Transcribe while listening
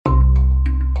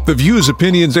The views,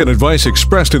 opinions, and advice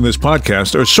expressed in this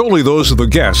podcast are solely those of the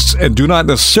guests and do not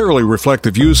necessarily reflect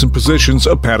the views and positions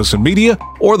of Pattison Media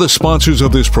or the sponsors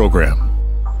of this program.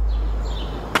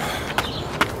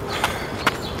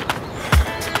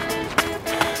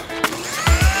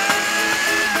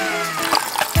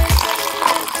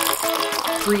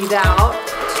 Breathe out,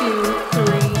 2,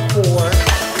 3, 4.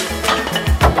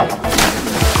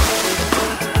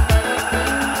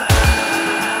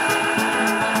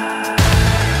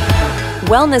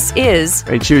 Wellness is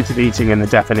intuitive eating, and the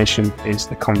definition is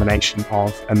the combination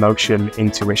of emotion,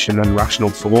 intuition, and rational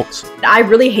thought. I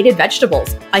really hated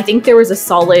vegetables. I think there was a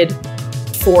solid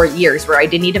 4 years where I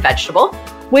didn't eat a vegetable.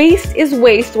 Waste is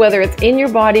waste, whether it's in your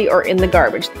body or in the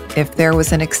garbage. If there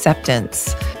was an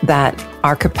acceptance that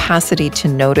our capacity to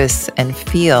notice and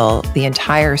feel the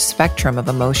entire spectrum of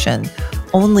emotion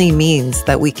only means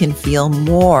that we can feel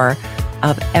more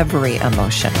of every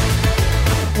emotion.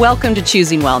 Welcome to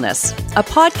Choosing Wellness, a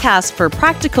podcast for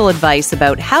practical advice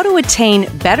about how to attain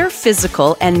better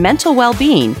physical and mental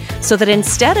well-being so that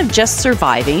instead of just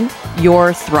surviving,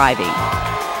 you're thriving.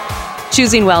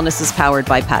 Choosing Wellness is powered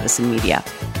by Pattison Media.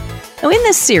 Now, in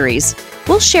this series,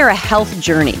 we'll share a health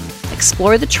journey,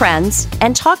 explore the trends,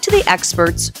 and talk to the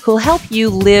experts who'll help you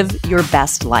live your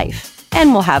best life.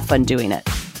 And we'll have fun doing it.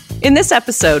 In this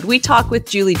episode, we talk with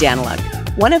Julie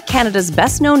Daniluk, one of Canada's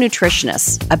best-known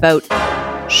nutritionists, about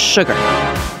sugar,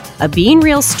 a Being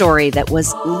Real story that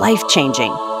was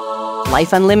life-changing.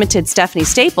 Life Unlimited Stephanie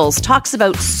Staples talks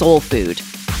about soul food,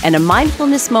 and a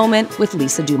mindfulness moment with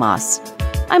Lisa Dumas.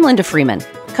 I'm Linda Freeman.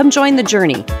 Come join the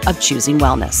journey of choosing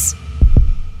wellness.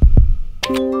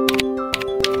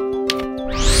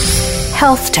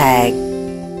 Health Tag.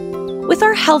 With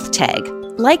our Health Tag,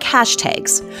 like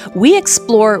hashtags, we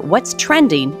explore what's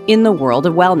trending in the world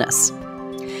of wellness.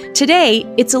 Today,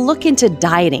 it's a look into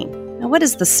dieting. Now, what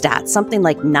is the stat? Something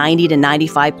like 90 to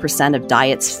 95% of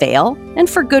diets fail, and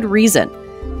for good reason.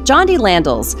 John D.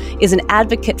 Landels is an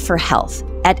advocate for health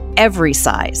at every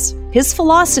size. His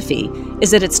philosophy is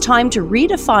that it's time to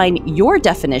redefine your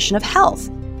definition of health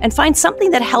and find something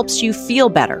that helps you feel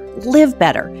better,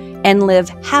 and live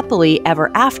happily ever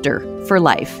after for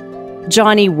life.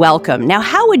 Johnny, welcome. Now,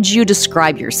 how would you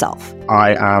describe yourself?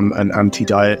 I am an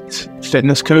anti-diet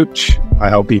fitness coach. I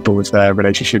help people with their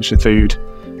relationships with food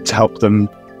to help them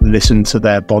listen to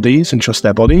their bodies and trust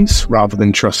their bodies rather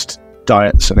than trust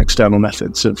diets and external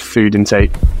methods of food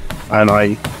intake. And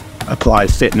I apply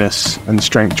fitness and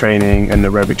strength training and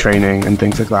aerobic training and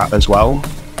things like that as well.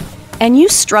 And you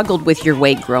struggled with your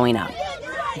weight growing up,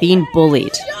 being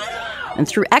bullied. And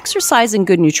through exercise and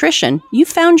good nutrition, you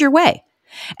found your way.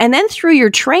 And then through your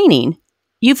training,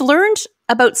 you've learned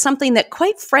about something that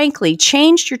quite frankly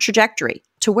changed your trajectory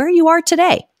to where you are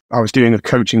today. I was doing a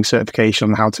coaching certification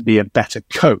on how to be a better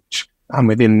coach. And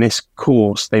within this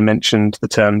course, they mentioned the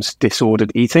terms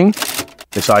disordered eating,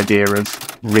 this idea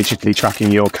of rigidly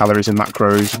tracking your calories and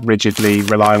macros, rigidly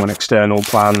relying on external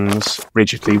plans,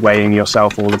 rigidly weighing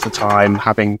yourself all of the time,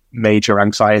 having major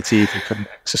anxiety if you couldn't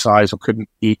exercise or couldn't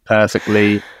eat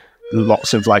perfectly,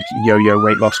 lots of like yo-yo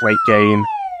weight loss, weight gain,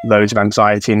 loads of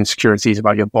anxiety and insecurities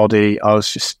about your body. I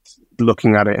was just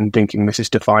looking at it and thinking, this is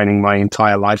defining my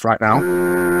entire life right now.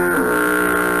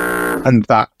 And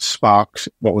that sparked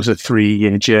what was a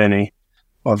 3-year journey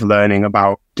of learning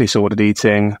about disordered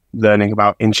eating, learning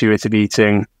about intuitive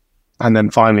eating, and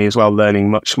then finally as well learning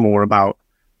much more about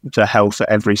the health at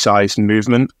every size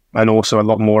movement, and also a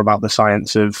lot more about the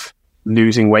science of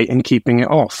losing weight and keeping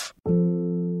it off.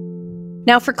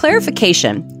 Now, for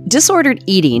clarification, disordered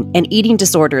eating and eating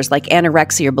disorders like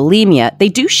anorexia or bulimia, they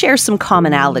do share some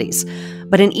commonalities.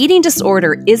 But an eating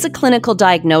disorder is a clinical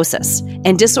diagnosis,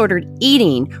 and disordered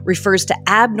eating refers to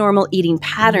abnormal eating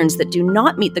patterns that do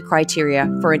not meet the criteria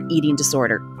for an eating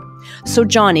disorder. So,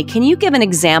 Johnny, can you give an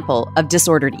example of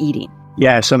disordered eating?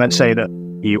 Yeah, so let's say that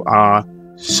you are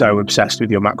so obsessed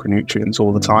with your macronutrients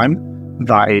all the time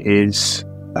that it is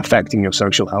affecting your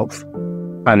social health.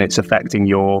 And it's affecting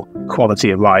your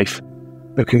quality of life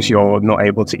because you're not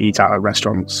able to eat out at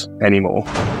restaurants anymore,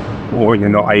 or you're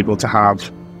not able to have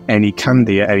any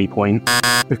candy at any point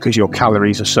because your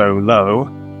calories are so low.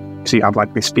 So you have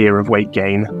like this fear of weight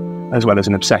gain as well as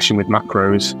an obsession with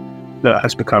macros that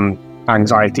has become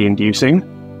anxiety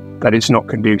inducing, that it's not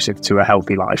conducive to a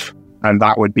healthy life. And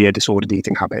that would be a disordered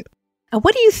eating habit.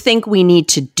 What do you think we need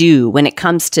to do when it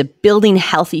comes to building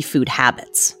healthy food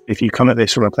habits? If you come at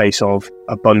this from a place of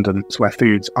abundance where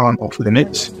foods aren't off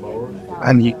limits,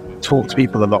 and you talk to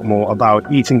people a lot more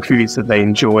about eating foods that they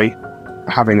enjoy,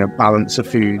 having a balance of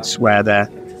foods where they're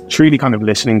truly kind of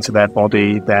listening to their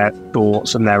body, their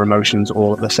thoughts and their emotions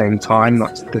all at the same time.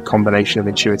 That's the combination of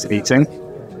intuitive eating.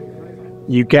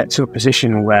 you get to a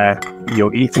position where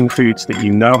you're eating foods that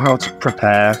you know how to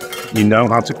prepare, you know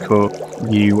how to cook,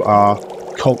 you are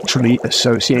culturally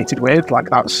associated with. Like,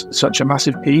 that's such a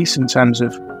massive piece in terms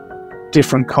of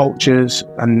different cultures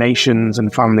and nations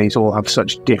and families all have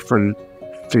such different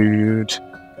food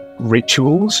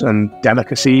rituals and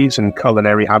delicacies and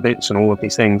culinary habits and all of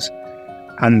these things.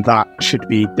 And that should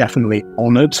be definitely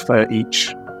honored for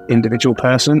each individual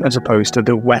person, as opposed to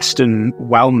the Western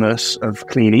wellness of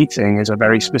clean eating is a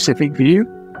very specific view,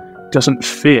 doesn't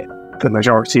fit the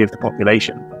majority of the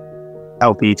population.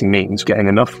 Healthy eating means getting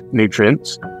enough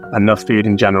nutrients, enough food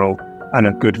in general, and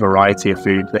a good variety of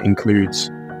food that includes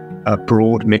a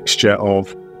broad mixture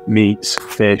of meats,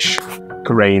 fish,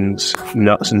 grains,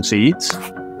 nuts and seeds,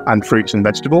 and fruits and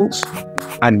vegetables.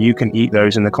 And you can eat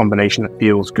those in the combination that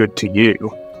feels good to you.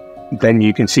 Then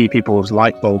you can see people's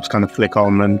light bulbs kind of flick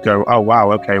on and go, oh, wow,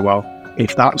 okay, well,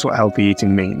 if that's what healthy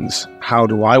eating means, how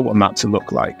do I want that to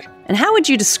look like? And how would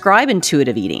you describe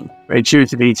intuitive eating?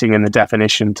 Intuitive eating in the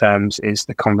definition terms is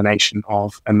the combination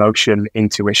of emotion,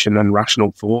 intuition, and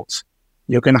rational thoughts.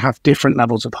 You're going to have different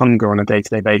levels of hunger on a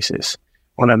day-to-day basis.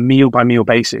 On a meal-by-meal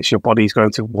basis, your body's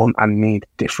going to want and need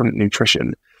different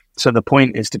nutrition. So the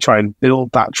point is to try and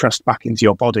build that trust back into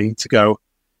your body to go,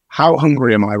 how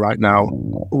hungry am I right now?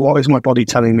 What is my body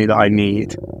telling me that I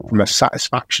need from a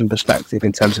satisfaction perspective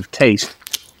in terms of taste,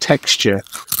 texture,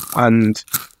 and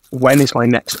when is my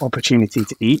next opportunity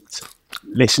to eat?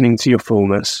 Listening to your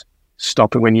fullness,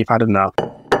 stopping when you've had enough,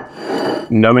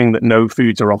 knowing that no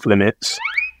foods are off limits,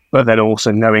 but then also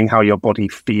knowing how your body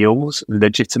feels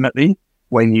legitimately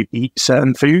when you eat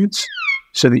certain foods,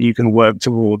 so that you can work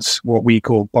towards what we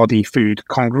call body-food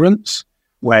congruence,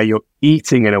 where you're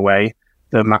eating in a way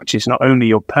that matches not only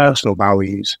your personal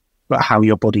values, but how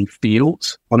your body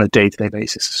feels on a day-to-day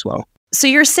basis as well. So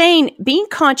you're saying being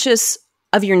conscious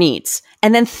of your needs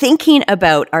and then thinking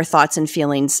about our thoughts and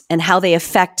feelings and how they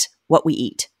affect what we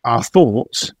eat. Our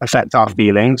thoughts affect our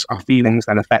feelings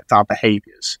then affect our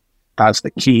behaviors. That's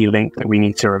the key link that we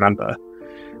need to remember.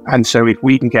 And so if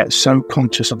we can get so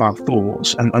conscious of our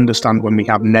thoughts and understand when we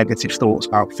have negative thoughts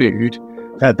about food,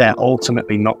 that they're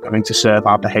ultimately not going to serve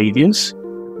our behaviors,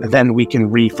 then we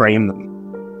can reframe them,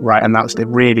 right? And that's the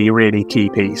really, really key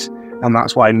piece. And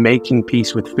that's why making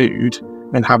peace with food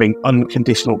and having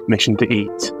unconditional permission to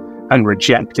eat and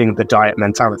rejecting the diet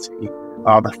mentality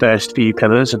are the first few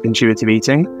pillars of intuitive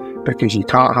eating, because you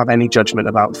can't have any judgment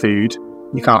about food.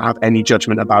 You can't have any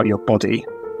judgment about your body,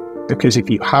 because if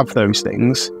you have those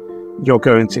things, you're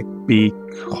going to be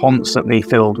constantly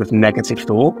filled with negative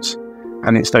thoughts.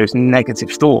 And it's those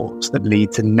negative thoughts that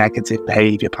lead to negative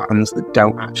behavior patterns that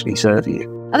don't actually serve you.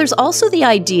 Now, there's also the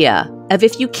idea of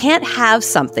if you can't have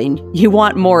something, you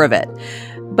want more of it.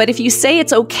 But if you say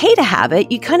it's okay to have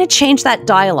it, you kind of change that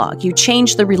dialogue. You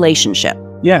change the relationship.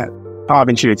 Yeah. Part of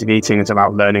intuitive eating is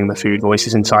about learning the food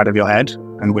voices inside of your head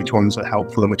and which ones are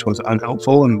helpful and which ones are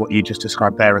unhelpful, and what you just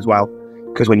described there as well.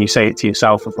 Because when you say it to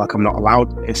yourself of like, I'm not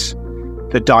allowed this,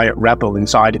 the diet rebel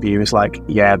inside of you is like,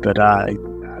 yeah, but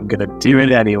I'm going to do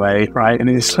it anyway, right? And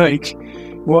it's like,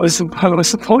 what's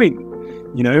the point?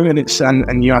 You know,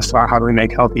 and you asked about how do we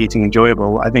make healthy eating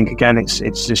enjoyable. I think, again, it's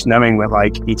just knowing that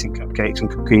like eating cupcakes and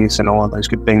cookies and all of those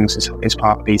good things is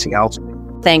part of eating healthy.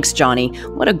 Thanks, Johnny.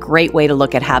 What a great way to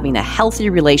look at having a healthy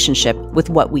relationship with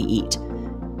what we eat.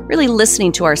 Really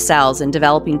listening to ourselves and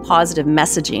developing positive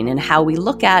messaging in how we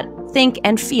look at, think,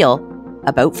 and feel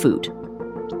about food.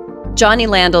 Johnny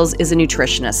Landels is a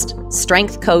nutritionist,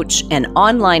 strength coach, and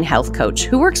online health coach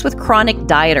who works with chronic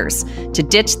dieters to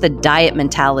ditch the diet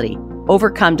mentality,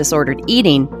 overcome disordered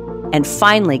eating, and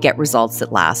finally get results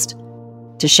that last.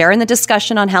 To share in the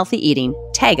discussion on healthy eating,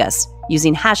 tag us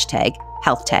using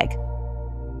 #HealthTag.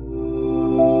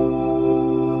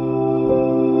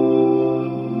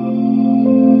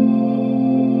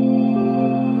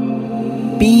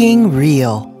 Being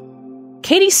real.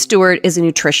 Katie Stewart is a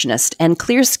nutritionist and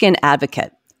clear skin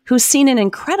advocate who's seen an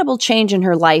incredible change in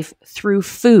her life through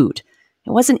food.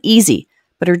 It wasn't easy,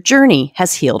 but her journey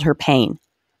has healed her pain.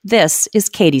 This is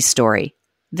Katie's story.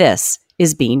 This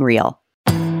is Being Real.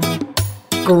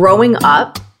 Growing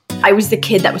up, I was the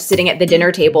kid that was sitting at the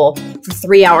dinner table for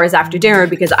 3 hours after dinner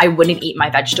because I wouldn't eat my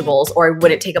vegetables or I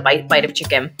wouldn't take a bite of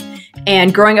chicken.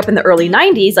 And growing up in the early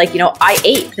 90s, like, you know, I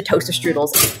ate the toaster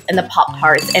strudels and the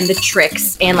Pop-Tarts and the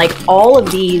Trix and like all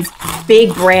of these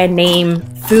big brand name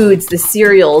foods, the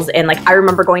cereals. And like, I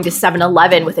remember going to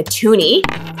 7-Eleven with a toonie,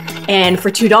 and for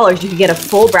 $2, you could get a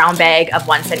full brown bag of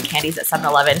 1-cent candies at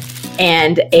 7-Eleven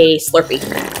and a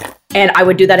Slurpee. And I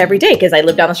would do that every day because I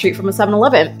lived down the street from a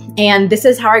 7-Eleven. And this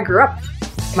is how I grew up.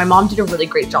 My mom did a really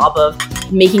great job of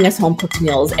making us home cooked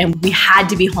meals, and we had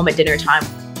to be home at dinner time.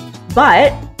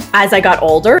 But as I got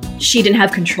older, she didn't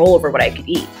have control over what I could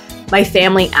eat. My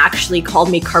family actually called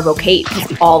me Carbocate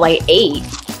because all I ate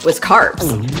was carbs.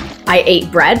 I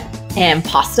ate bread and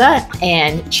pasta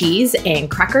and cheese and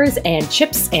crackers and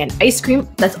chips and ice cream.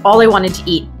 That's all I wanted to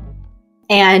eat.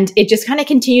 And it just kind of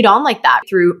continued on like that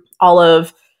through all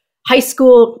of high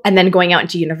school and then going out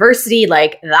into university.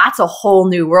 Like, that's a whole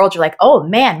new world. You're like, oh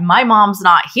man, my mom's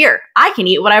not here. I can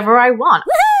eat whatever I want.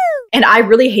 Woo-hoo! And I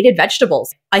really hated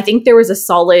vegetables. I think there was a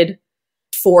solid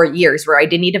 4 years where I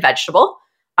didn't eat a vegetable.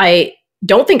 I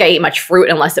don't think I ate much fruit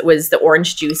unless it was the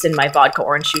orange juice in my vodka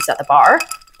orange juice at the bar.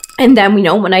 And then,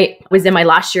 when I was in my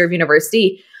last year of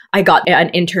university, I got an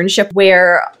internship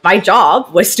where my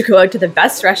job was to go out to the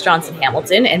best restaurants in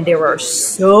Hamilton. And there were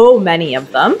so many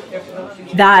of them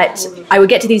that I would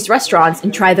get to these restaurants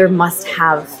and try their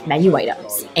must-have menu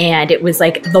items. And it was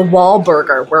like the wall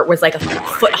burger, where it was like a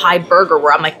foot-high burger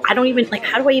where I'm like, how do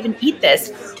I even eat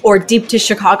this? Or deep dish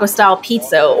Chicago-style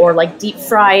pizza, or like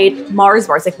deep-fried Mars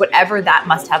bars, like whatever that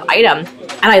must-have item.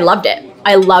 And I loved it.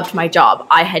 I loved my job.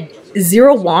 I had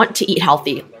zero want to eat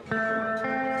healthy.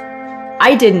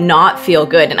 I did not feel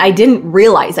good, and I didn't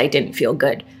realize I didn't feel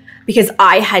good because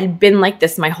I had been like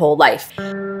this my whole life.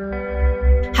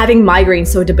 Having migraines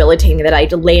so debilitating that I had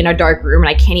to lay in a dark room and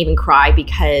I can't even cry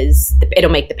because it'll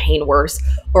make the pain worse,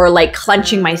 or like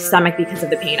clenching my stomach because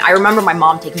of the pain. I remember my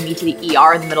mom taking me to the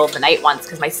ER in the middle of the night once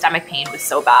because my stomach pain was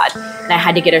so bad, and I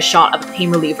had to get a shot of a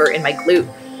pain reliever in my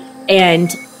glute.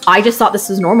 And I just thought this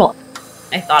was normal.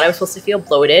 I thought I was supposed to feel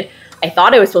bloated. I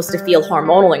thought I was supposed to feel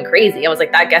hormonal and crazy. I was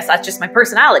like, I guess that's just my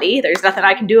personality. There's nothing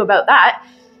I can do about that.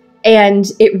 And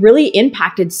it really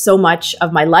impacted so much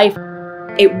of my life.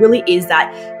 It really is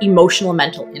that emotional,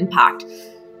 mental impact.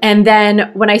 And then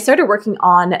when I started working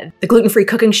on the gluten-free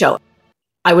cooking show,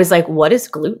 I was like, what is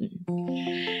gluten?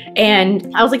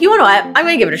 And I was like, you know what? I'm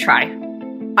going to give it a try.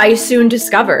 I soon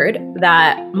discovered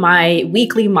that my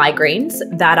weekly migraines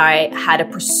that I had a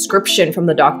prescription from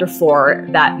the doctor for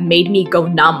that made me go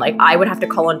numb. Like, I would have to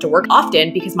call into work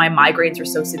often because my migraines were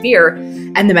so severe,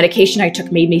 and the medication I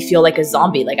took made me feel like a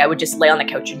zombie. Like, I would just lay on the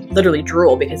couch and literally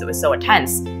drool because it was so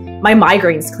intense. My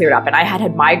migraines cleared up, and I had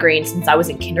migraines since I was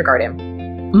in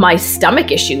kindergarten. My stomach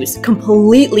issues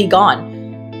completely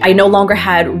gone. I no longer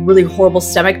had really horrible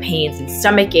stomach pains and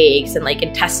stomach aches and like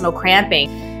intestinal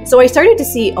cramping. So I started to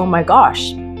see, oh my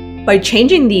gosh, by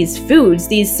changing these foods,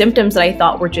 these symptoms that I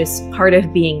thought were just part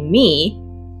of being me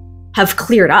have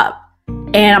cleared up.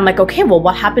 And I'm like, okay, well,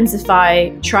 what happens if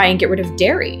I try and get rid of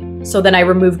dairy? So then I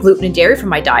removed gluten and dairy from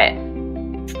my diet.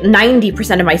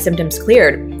 90% of my symptoms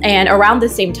cleared. And around the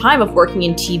same time of working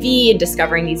in TV and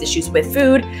discovering these issues with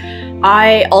food,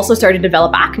 I also started to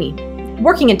develop acne.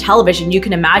 Working in television, you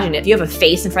can imagine if you have a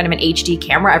face in front of an HD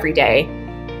camera every day,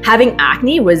 having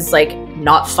acne was like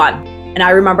not fun. And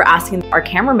I remember asking our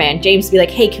cameraman, James, to be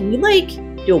like, hey, can we like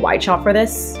do a wide shot for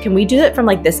this? Can we do it from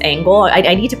like this angle?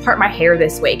 I need to part my hair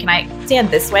this way. Can I stand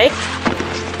this way?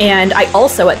 And I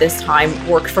also at this time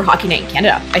worked for Hockey Night in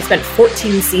Canada. I spent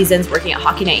 14 seasons working at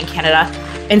Hockey Night in Canada.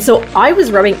 And so I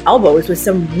was rubbing elbows with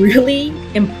some really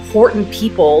important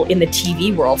people in the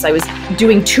TV world. So I was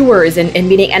doing tours and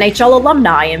meeting NHL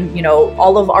alumni and,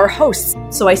 all of our hosts.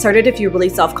 So I started to feel really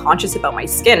self-conscious about my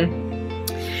skin.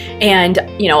 And,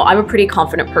 I'm a pretty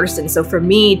confident person. So for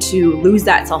me to lose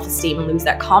that self-esteem and lose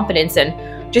that confidence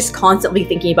and just constantly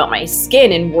thinking about my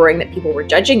skin and worrying that people were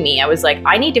judging me, I was like,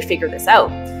 I need to figure this out.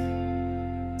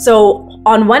 So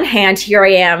on one hand, here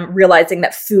I am realizing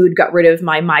that food got rid of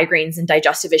my migraines and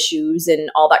digestive issues and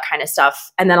all that kind of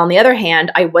stuff. And then on the other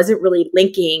hand, I wasn't really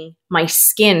linking my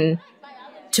skin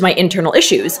to my internal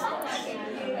issues.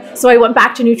 So I went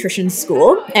back to nutrition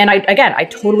school and I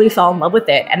totally fell in love with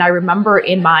it. And I remember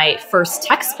in my first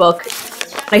textbook,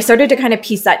 I started to kind of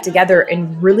piece that together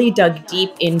and really dug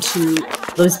deep into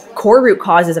those core root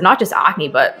causes of not just acne,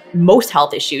 but most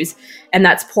health issues. And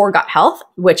that's poor gut health,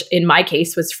 which in my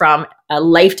case was from a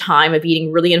lifetime of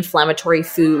eating really inflammatory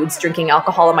foods, drinking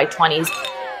alcohol in my 20s.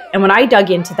 And when I dug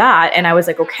into that and I was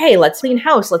like, okay, let's clean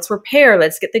house, let's repair,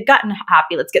 let's get the gut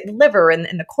happy, let's get the liver and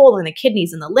the colon and the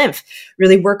kidneys and the lymph,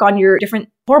 really work on your different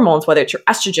hormones, whether it's your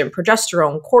estrogen,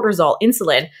 progesterone, cortisol,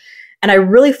 insulin. And I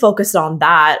really focused on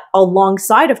that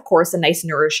alongside, of course, a nice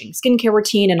nourishing skincare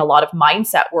routine and a lot of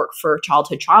mindset work for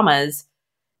childhood traumas.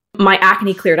 My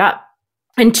acne cleared up.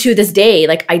 And to this day,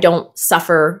 I don't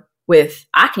suffer with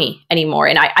acne anymore.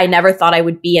 And I never thought I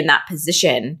would be in that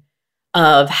position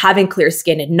of having clear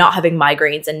skin and not having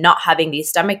migraines and not having these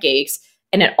stomach aches.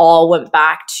 And it all went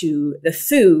back to the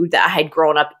food that I had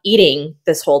grown up eating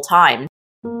this whole time.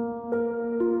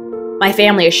 My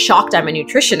family is shocked I'm a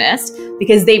nutritionist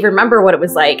because they remember what it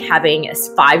was like having a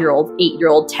 5-year-old,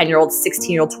 8-year-old, 10-year-old,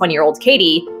 16-year-old, 20-year-old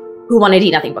Katie who wanted to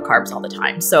eat nothing but carbs all the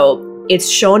time. So it's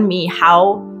shown me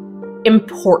how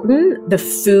important the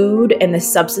food and the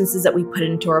substances that we put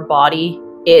into our body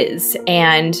is.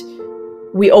 And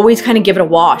we always kind of give it a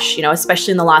wash,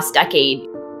 especially in the last decade.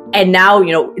 And now,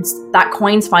 it's that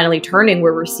coin's finally turning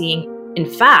where we're seeing, in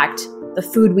fact, the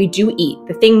food we do eat,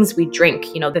 the things we drink,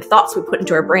 the thoughts we put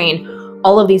into our brain,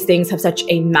 all of these things have such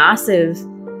a massive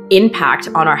impact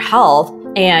on our health.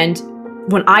 And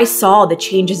when I saw the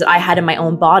changes that I had in my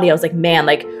own body, I was like, man,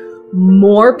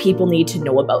 more people need to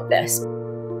know about this.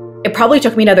 It probably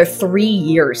took me another 3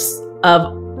 years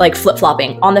of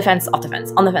flip-flopping on the fence, off the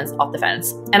fence, on the fence, off the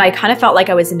fence. And I kind of felt like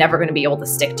I was never going to be able to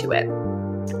stick to it.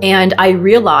 And I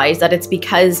realized that it's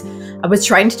because I was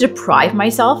trying to deprive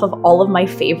myself of all of my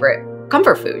favorite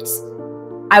comfort foods.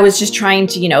 I was just trying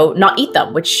to, not eat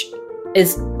them, which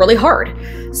is really hard.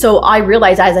 So I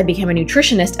realized as I became a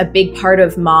nutritionist, a big part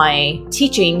of my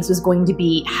teachings was going to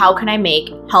be, how can I make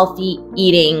healthy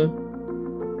eating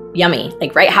yummy?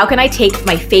 Right? How can I take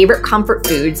my favorite comfort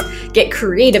foods, get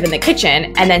creative in the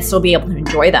kitchen, and then still be able to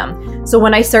enjoy them? So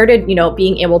when I started,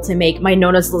 being able to make my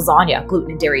Nona's lasagna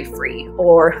gluten and dairy free,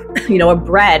 or, a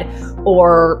bread,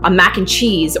 or a mac and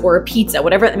cheese, or a pizza,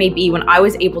 whatever it may be, when I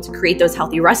was able to create those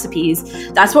healthy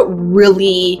recipes, that's what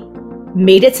really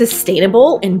made it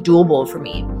sustainable and doable for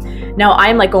me. Now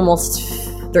I'm almost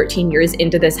 13 years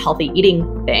into this healthy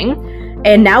eating thing,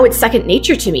 and now it's second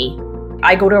nature to me.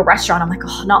 I go to a restaurant, I'm like,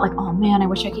 oh man, I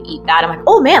wish I could eat that. I'm like,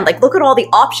 oh man, look at all the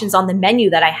options on the menu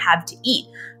that I have to eat.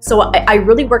 So I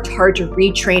really worked hard to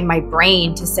retrain my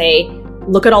brain to say,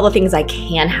 look at all the things I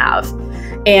can have.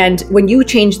 And when you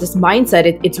change this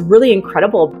mindset, it's really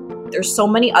incredible. There's so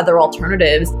many other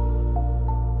alternatives.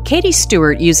 Katie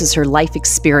Stewart uses her life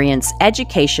experience,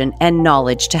 education, and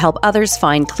knowledge to help others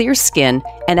find clear skin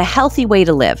and a healthy way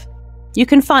to live. You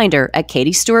can find her at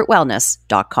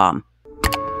katiestewartwellness.com.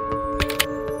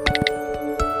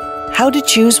 How to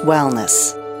choose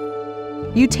wellness.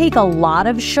 You take a lot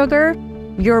of sugar,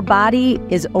 your body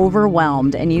is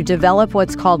overwhelmed and you develop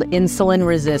what's called insulin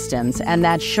resistance, and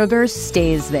that sugar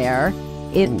stays there.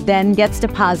 It then gets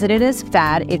deposited as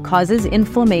fat. It causes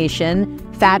inflammation.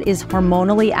 Fat is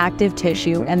hormonally active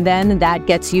tissue, and then that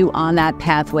gets you on that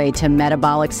pathway to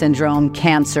metabolic syndrome,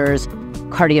 cancers,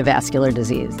 cardiovascular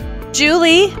disease.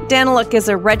 Julie Daniluk is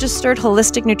a registered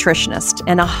holistic nutritionist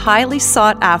and a highly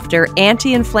sought-after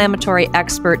anti-inflammatory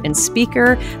expert and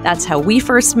speaker. That's how we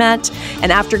first met.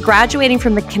 And after graduating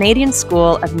from the Canadian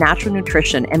School of Natural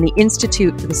Nutrition and the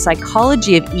Institute for the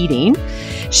Psychology of Eating,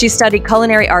 she studied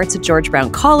culinary arts at George Brown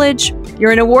College.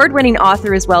 You're an award-winning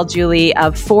author as well, Julie,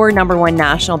 of 4 #1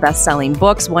 national best-selling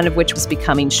books, one of which was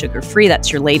Becoming Sugar-Free.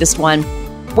 That's your latest one.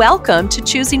 Welcome to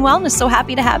Choosing Wellness. So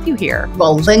happy to have you here.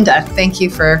 Well, Linda, thank you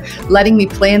for letting me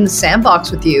play in the sandbox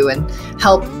with you and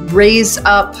help raise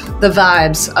up the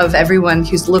vibes of everyone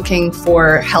who's looking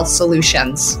for health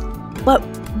solutions. But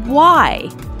why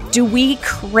do we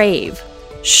crave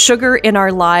sugar in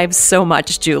our lives so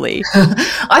much, Julie?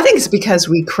 I think it's because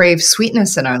we crave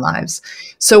sweetness in our lives.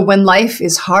 So when life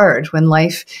is hard, when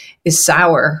life is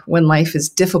sour, when life is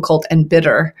difficult and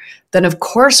bitter, then of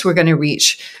course we're going to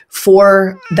reach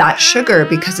for that sugar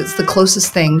because it's the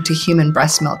closest thing to human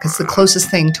breast milk. It's the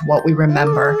closest thing to what we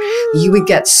remember. You would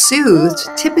get soothed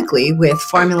typically with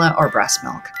formula or breast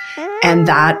milk. And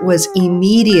that was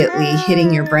immediately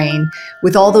hitting your brain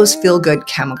with all those feel-good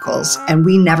chemicals. And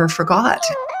we never forgot.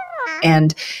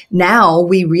 And now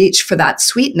we reach for that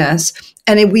sweetness.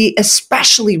 And we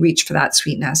especially reach for that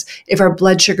sweetness if our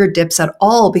blood sugar dips at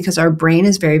all, because our brain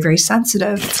is very, very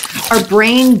sensitive. Our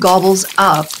brain gobbles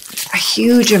up a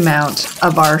huge amount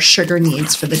of our sugar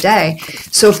needs for the day.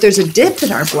 So if there's a dip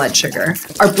in our blood sugar,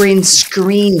 our brain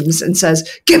screams and says,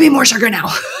 give me more sugar now.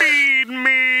 Feed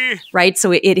me. Right?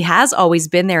 So it has always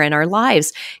been there in our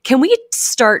lives. Can we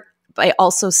start by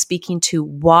also speaking to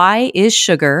why is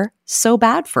sugar so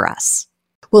bad for us?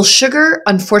 Well, sugar,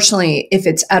 unfortunately, if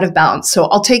it's out of balance. So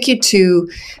I'll take you to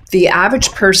the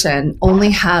average person only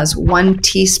has 1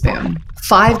 teaspoon,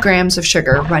 5 grams of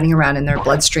sugar running around in their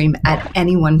bloodstream at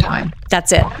any one time.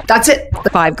 That's it. That's it.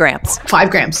 5 grams. 5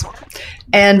 grams.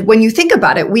 And when you think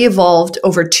about it, we evolved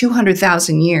over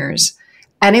 200,000 years,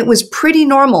 and it was pretty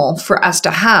normal for us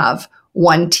to have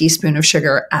 1 teaspoon of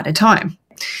sugar at a time.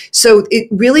 So it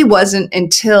really wasn't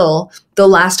until the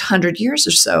last 100 years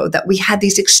or so that we had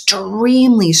these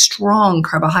extremely strong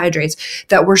carbohydrates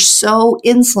that were so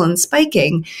insulin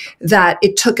spiking that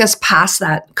it took us past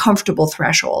that comfortable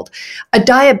threshold. A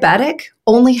diabetic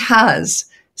only has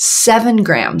 7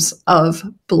 grams of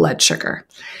blood sugar.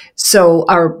 So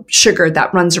our sugar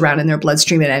that runs around in their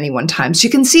bloodstream at any one time. So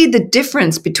you can see the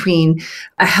difference between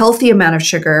a healthy amount of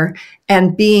sugar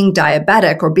and being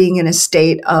diabetic or being in a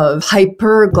state of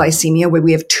hyperglycemia where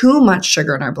we have too much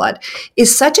sugar in our blood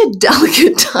is such a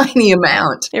delicate, tiny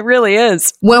amount. It really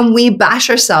is. When we bash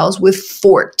ourselves with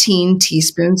 14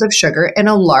 teaspoons of sugar in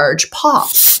a large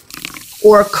pop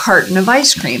or a carton of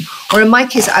ice cream, or in my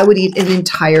case, I would eat an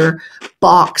entire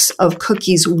box of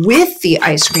cookies with the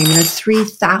ice cream in a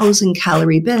 3,000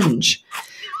 calorie binge.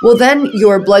 Well, then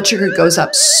your blood sugar goes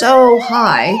up so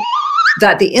high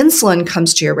that the insulin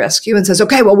comes to your rescue and says,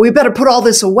 okay, well, we better put all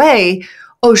this away.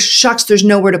 Oh, shucks, there's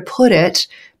nowhere to put it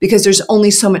because there's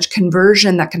only so much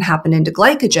conversion that can happen into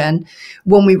glycogen.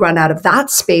 When we run out of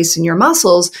that space in your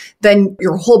muscles, then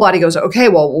your whole body goes, okay,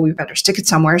 well, we better stick it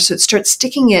somewhere. So it starts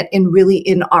sticking it in really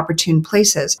inopportune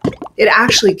places. It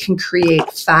actually can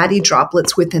create fatty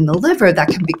droplets within the liver that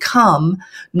can become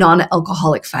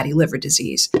non-alcoholic fatty liver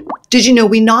disease. Did you know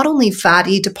we not only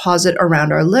fatty deposit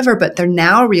around our liver, but they're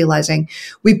now realizing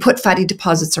we put fatty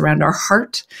deposits around our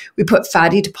heart. We put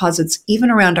fatty deposits even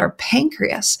around our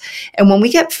pancreas. And when we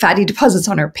get fatty deposits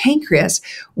on our pancreas,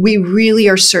 we really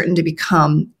are certain to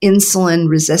become insulin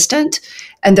resistant.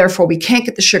 And therefore, we can't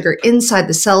get the sugar inside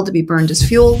the cell to be burned as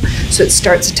fuel. So it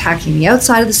starts attacking the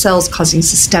outside of the cells, causing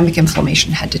systemic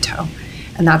inflammation head to toe.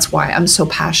 And that's why I'm so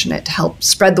passionate to help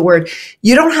spread the word.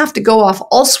 You don't have to go off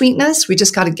all sweetness. We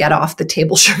just got to get off the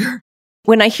table sugar.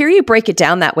 When I hear you break it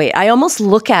down that way, I almost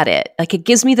look at it like it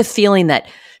gives me the feeling that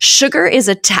sugar is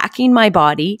attacking my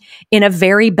body in a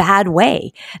very bad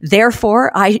way.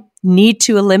 Therefore, I need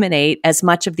to eliminate as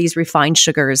much of these refined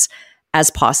sugars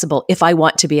as possible if I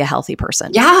want to be a healthy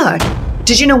person. Yeah.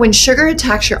 Did you know when sugar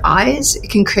attacks your eyes, it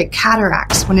can create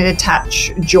cataracts? When it attacks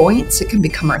joints, it can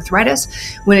become arthritis.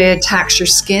 When it attacks your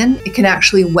skin, it can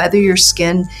actually weather your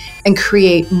skin and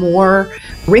create more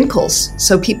wrinkles.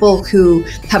 So people who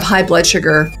have high blood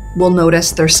sugar will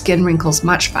notice their skin wrinkles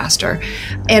much faster.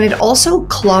 And it also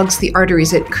clogs the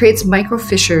arteries. It creates micro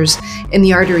fissures in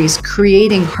the arteries,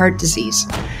 creating heart disease.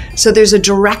 So there's a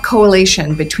direct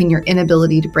correlation between your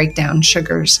inability to break down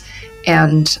sugars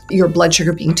and your blood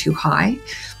sugar being too high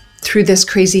through this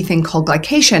crazy thing called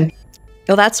glycation.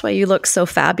 Well, that's why you look so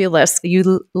fabulous.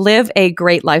 You live a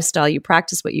great lifestyle. You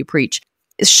practice what you preach.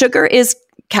 Sugar is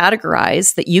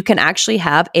categorized that you can actually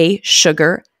have a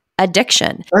sugar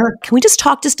addiction. Sure. Can we just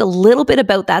talk just a little bit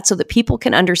about that so that people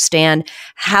can understand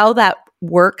how that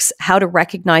works, how to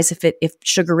recognize if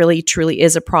sugar really truly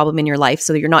is a problem in your life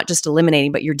so that you're not just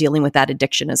eliminating, but you're dealing with that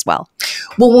addiction as well?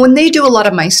 Well, when they do a lot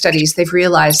of mice studies, they've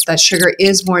realized that sugar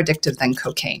is more addictive than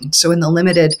cocaine. So in the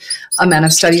limited amount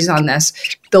of studies on this,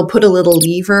 they'll put a little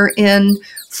lever in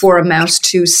for a mouse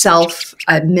to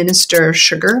self-administer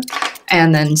sugar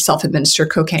and then self-administer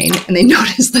cocaine. And they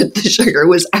noticed that the sugar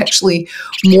was actually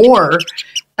more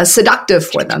seductive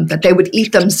for them, that they would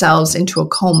eat themselves into a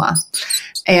coma.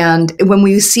 And when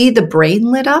we see the brain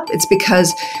lit up, it's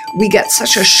because we get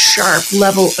such a sharp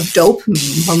level of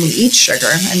dopamine when we eat sugar,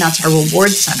 and that's our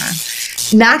reward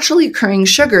center. Naturally occurring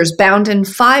sugars bound in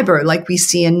fiber, like we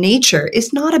see in nature,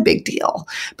 is not a big deal.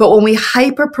 But when we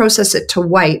hyper-process it to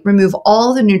white, remove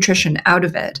all the nutrition out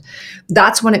of it,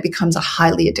 that's when it becomes a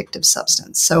highly addictive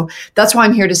substance. So that's why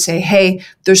I'm here to say, hey,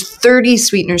 there's 30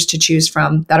 sweeteners to choose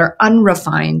from that are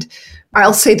unrefined.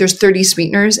 I'll say there's 30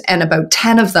 sweeteners and about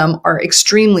 10 of them are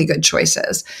extremely good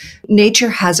choices. Nature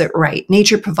has it right.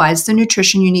 Nature provides the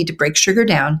nutrition you need to break sugar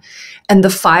down, and the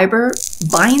fiber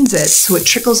binds it so it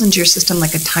trickles into your system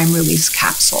like a time-release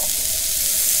capsule.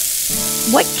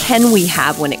 What can we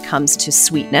have when it comes to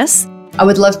sweetness? I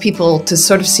would love people to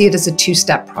sort of see it as a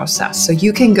two-step process. So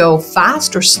you can go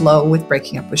fast or slow with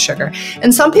breaking up with sugar.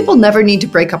 And some people never need to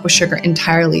break up with sugar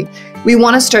entirely. We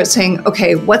want to start saying,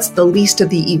 okay, what's the least of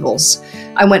the evils?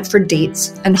 I went for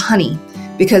dates and honey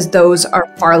because those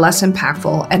are far less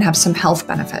impactful and have some health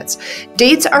benefits.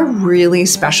 Dates are really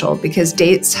special because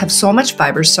dates have so much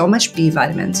fiber, so much B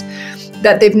vitamins,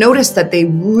 that they've noticed that they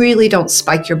really don't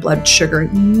spike your blood sugar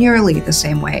nearly the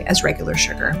same way as regular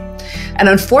sugar. And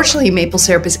unfortunately, maple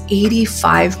syrup is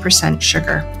 85%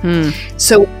 sugar.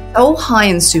 So high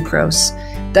in sucrose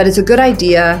that it's a good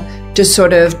idea to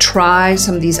sort of try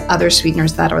some of these other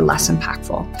sweeteners that are less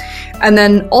impactful. And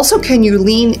then also, can you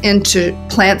lean into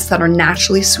plants that are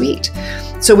naturally sweet?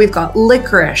 So we've got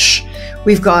licorice,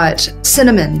 we've got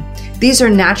cinnamon. These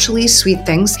are naturally sweet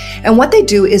things. And what they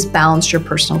do is balance your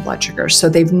personal blood sugar. So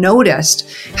they've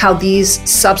noticed how these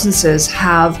substances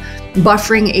have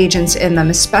buffering agents in them,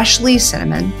 especially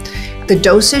cinnamon. the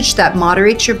dosage that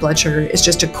moderates your blood sugar is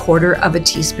just 1/4 of a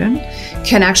teaspoon,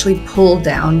 can actually pull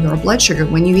down your blood sugar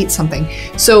when you eat something.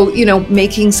 So,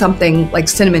 making something like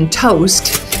cinnamon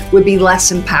toast would be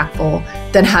less impactful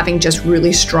than having just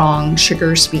really strong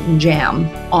sugar sweetened jam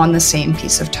on the same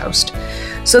piece of toast.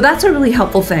 So that's a really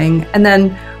helpful thing. And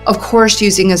then, of course,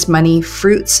 using as many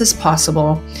fruits as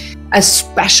possible,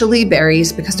 especially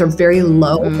berries, because they're very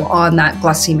low on that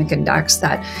glycemic index,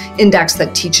 that index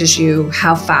that teaches you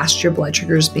how fast your blood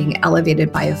sugar is being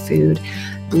elevated by a food.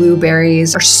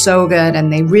 Blueberries are so good,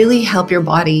 and they really help your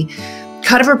body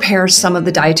kind of repair some of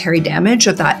the dietary damage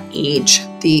of that age,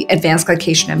 the advanced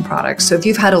glycation end products. So if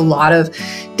you've had a lot of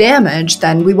damage,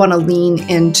 then we want to lean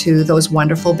into those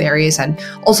wonderful berries, and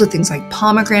also things like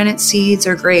pomegranate seeds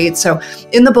are great. So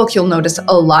in the book, you'll notice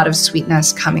a lot of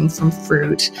sweetness coming from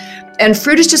fruit. And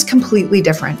fruit is just completely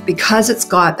different because it's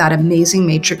got that amazing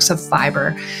matrix of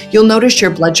fiber. You'll notice your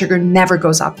blood sugar never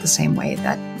goes up the same way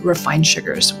that refined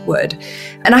sugars would.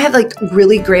 And I have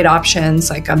really great options,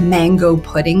 like a mango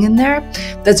pudding in there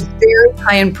that's very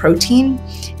high in protein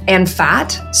and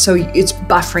fat. So it's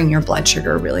buffering your blood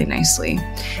sugar really nicely.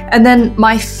 And then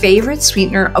my favorite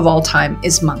sweetener of all time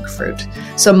is monk fruit.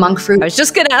 So monk fruit. I was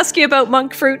just going to ask you about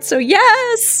monk fruit. So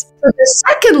yes. So the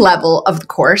second level of the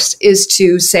course is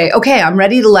to say, okay, I'm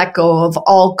ready to let go of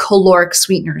all caloric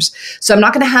sweeteners. So I'm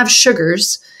not going to have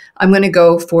sugars. I'm going to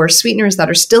go for sweeteners that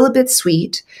are still a bit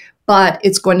sweet, but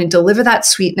it's going to deliver that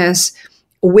sweetness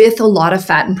with a lot of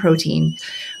fat and protein.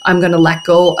 I'm going to let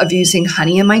go of using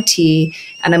honey in my tea,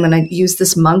 and I'm going to use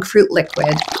this monk fruit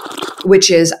liquid,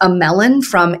 which is a melon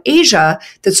from Asia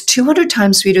that's 200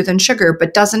 times sweeter than sugar,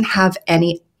 but doesn't have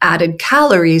any added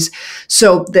calories.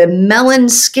 So the melon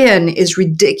skin is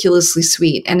ridiculously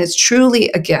sweet, and it's truly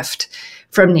a gift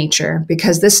from nature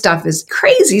because this stuff is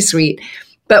crazy sweet.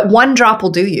 But 1 drop will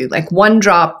do you, like 1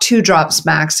 drop, 2 drops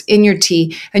max in your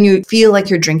tea, and you feel like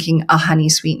you're drinking a honey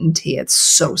sweetened tea. It's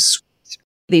so sweet.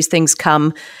 These things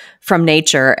come from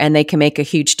nature and they can make a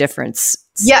huge difference.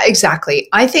 Yeah, exactly.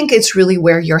 I think it's really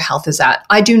where your health is at.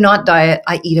 I do not diet.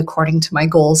 I eat according to my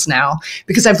goals now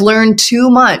because I've learned too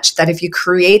much that if you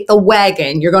create the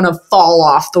wagon, you're going to fall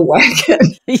off the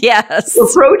wagon. Yes.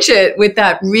 Approach it with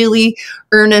that really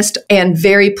earnest and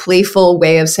very playful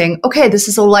way of saying, okay, this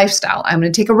is a lifestyle. I'm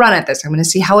going to take a run at this. I'm going to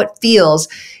see how it feels.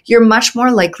 You're much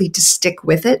more likely to stick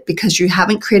with it because you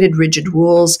haven't created rigid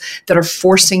rules that are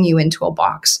forcing you into a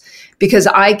box. Because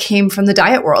I came from the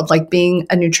diet world, like being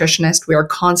a nutritionist, we are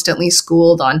constantly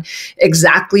schooled on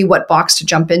exactly what box to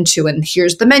jump into. And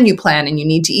here's the menu plan, and you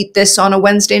need to eat this on a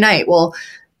Wednesday night. Well,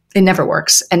 it never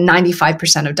works. And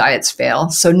 95% of diets fail.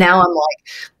 So now I'm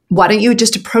like, why don't you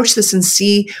just approach this and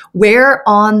see where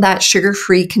on that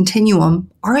sugar-free continuum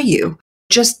are you?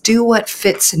 Just do what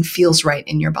fits and feels right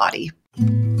in your body.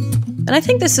 And I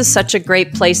think this is such a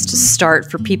great place to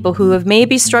start for people who have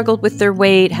maybe struggled with their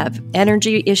weight, have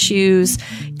energy issues,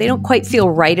 they don't quite feel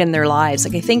right in their lives.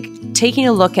 Like I think taking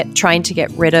a look at trying to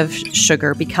get rid of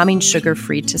sugar, becoming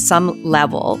sugar-free to some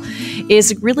level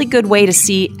is a really good way to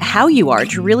see how you are,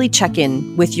 to really check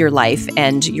in with your life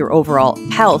and your overall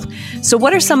health. So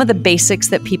what are some of the basics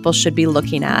that people should be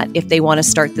looking at if they want to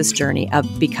start this journey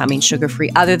of becoming sugar-free,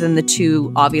 other than the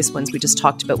 2 obvious ones we just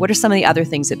talked about? What are some of the other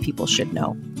things that people should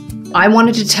know? I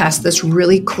wanted to test this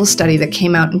really cool study that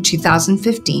came out in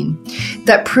 2015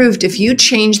 that proved if you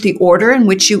change the order in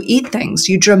which you eat things,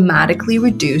 you dramatically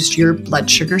reduce your blood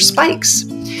sugar spikes.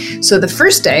 So the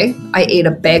first day, I ate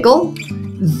a bagel,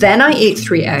 then I ate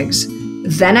 3 eggs,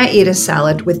 then I ate a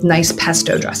salad with nice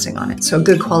pesto dressing on it, so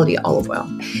good quality olive oil.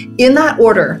 In that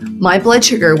order, my blood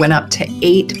sugar went up to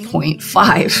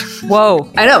 8.5.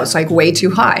 Whoa. I know, it's like way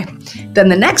too high. Then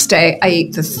the next day, I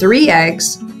ate the 3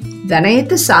 eggs, then I ate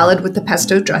the salad with the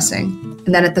pesto dressing.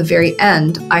 And then at the very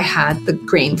end, I had the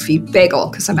grain-free bagel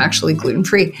because I'm actually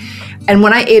gluten-free. And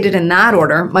when I ate it in that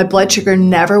order, my blood sugar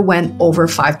never went over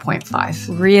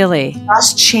 5.5. Really?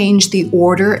 Just change the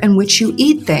order in which you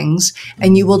eat things,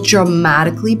 and you will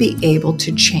dramatically be able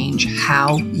to change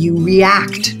how you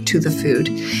react to the food.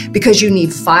 Because you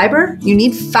need fiber, you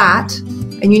need fat,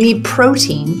 and you need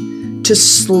protein to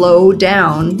slow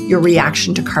down your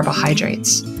reaction to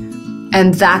carbohydrates.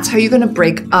 And that's how you're going to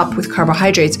break up with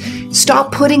carbohydrates.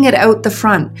 Stop putting it out the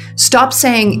front. Stop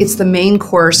saying it's the main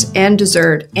course and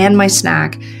dessert and my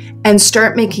snack, and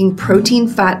start making protein,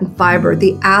 fat, and fiber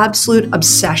the absolute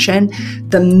obsession,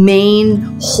 the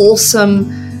main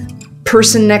wholesome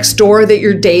person next door that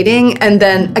you're dating. And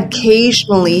then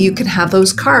occasionally you can have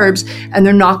those carbs and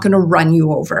they're not going to run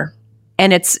you over.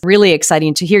 And it's really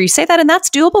exciting to hear you say that. And that's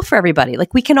doable for everybody.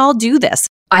 Like we can all do this.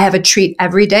 I have a treat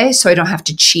every day, so I don't have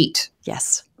to cheat.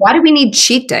 Yes. Why do we need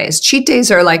cheat days? Cheat days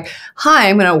are like, hi,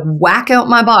 I'm going to whack out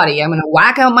my body. I'm going to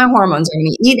whack out my hormones. I'm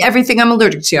going to eat everything I'm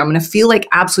allergic to. I'm going to feel like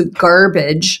absolute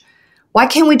garbage. Why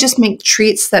can't we just make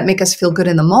treats that make us feel good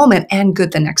in the moment and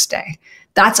good the next day?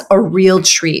 That's a real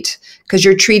treat because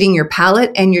you're treating your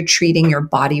palate and you're treating your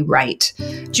body right.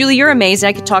 Julie, you're amazing.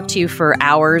 I could talk to you for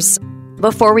hours.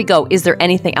 Before we go, is there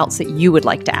anything else that you would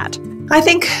like to add? I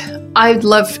think I'd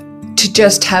love to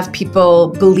just have people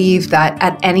believe that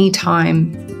at any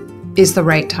time is the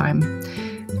right time.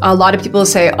 A lot of people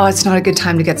say, oh, it's not a good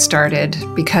time to get started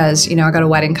because, I got a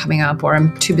wedding coming up or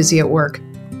I'm too busy at work.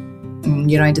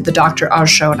 And, I did the Dr. Oz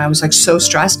show and I was like so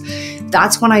stressed.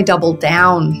 That's when I doubled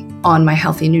down on my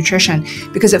healthy nutrition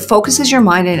because it focuses your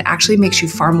mind and it actually makes you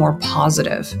far more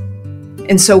positive.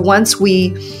 And so once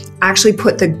we actually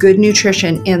put the good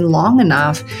nutrition in long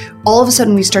enough, all of a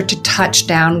sudden we start to touch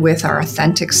down with our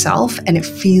authentic self and it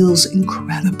feels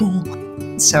incredible.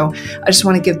 So I just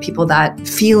want to give people that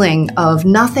feeling of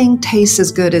nothing tastes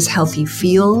as good as healthy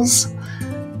feels.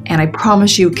 And I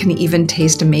promise you it can even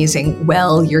taste amazing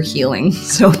while you're healing.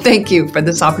 So thank you for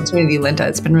this opportunity, Linda.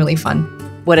 It's been really fun.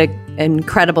 What an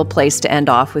incredible place to end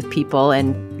off with people.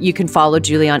 And you can follow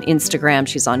Julie on Instagram.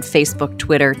 She's on Facebook,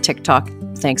 Twitter, TikTok.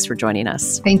 Thanks for joining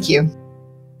us. Thank you.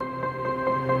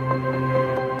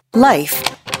 Life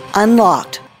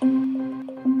Unlocked.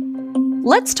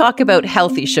 Let's talk about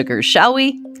healthy sugars, shall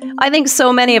we? I think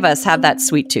so many of us have that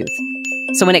sweet tooth.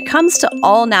 So when it comes to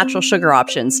all natural sugar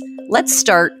options, let's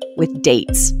start with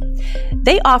dates.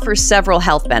 They offer several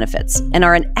health benefits and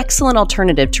are an excellent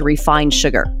alternative to refined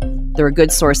sugar. They're a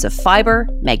good source of fiber,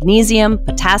 magnesium,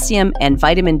 potassium, and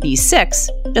vitamin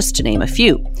B6, just to name a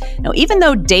few. Now, even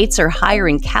though dates are higher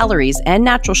in calories and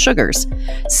natural sugars,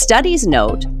 studies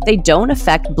note they don't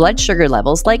affect blood sugar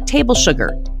levels like table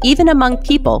sugar, even among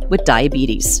people with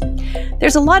diabetes.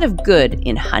 There's a lot of good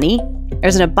in honey.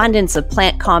 There's an abundance of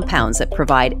plant compounds that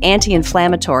provide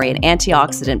anti-inflammatory and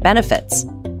antioxidant benefits.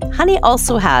 Honey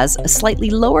also has a slightly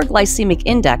lower glycemic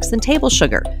index than table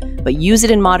sugar, but use it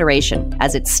in moderation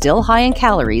as it's still high in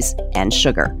calories and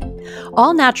sugar.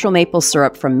 All natural maple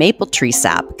syrup from maple tree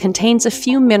sap contains a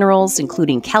few minerals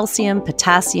including calcium,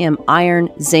 potassium, iron,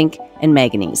 zinc, and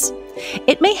manganese.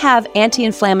 It may have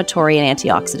anti-inflammatory and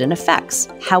antioxidant effects.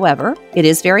 However, it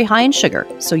is very high in sugar,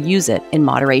 so use it in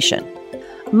moderation.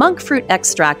 Monk fruit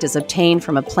extract is obtained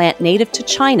from a plant native to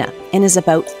China and is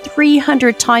about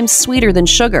 300 times sweeter than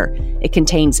sugar. It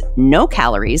contains no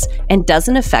calories and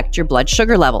doesn't affect your blood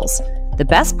sugar levels. The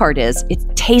best part is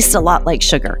it tastes a lot like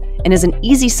sugar and is an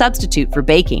easy substitute for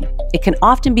baking. It can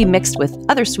often be mixed with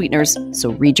other sweeteners,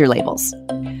 so read your labels.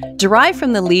 Derived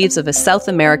from the leaves of a South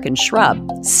American shrub,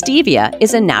 stevia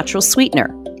is a natural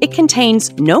sweetener. It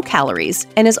contains no calories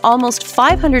and is almost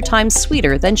 500 times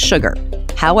sweeter than sugar.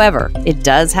 However, it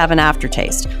does have an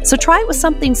aftertaste, so try it with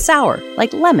something sour,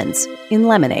 like lemons in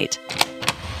lemonade.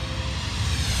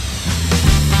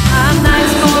 I'm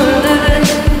nice for a living.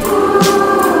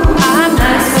 I'm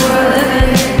nice for a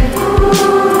living.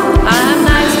 I'm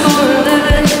nice for a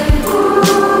living.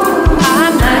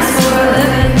 I'm nice for a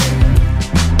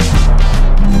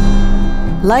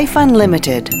living. Life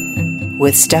Unlimited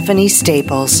with Stephanie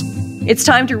Staples. It's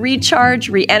time to recharge,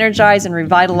 re-energize, and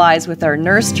revitalize with our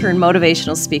nurse turned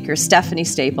motivational speaker, Stephanie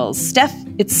Staples. Steph,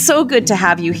 it's so good to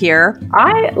have you here.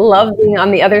 I love being on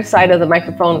the other side of the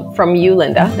microphone from you,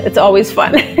 Linda. It's always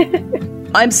fun.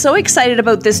 I'm so excited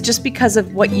about this just because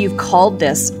of what you've called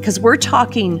this, because we're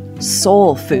talking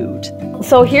soul food.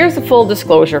 So here's a full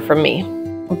disclosure from me.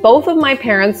 Both of my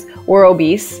parents were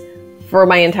obese for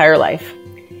my entire life.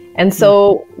 And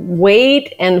so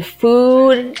weight and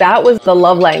food, that was the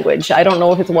love language. I don't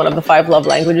know if it's one of the 5 love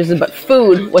languages, but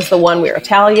food was the one. We were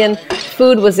Italian.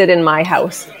 Food was it in my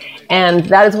house. And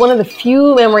that is one of the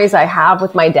few memories I have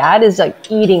with my dad is like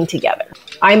eating together.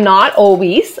 I'm not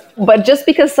obese, but just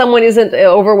because someone isn't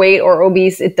overweight or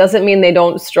obese, it doesn't mean they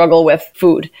don't struggle with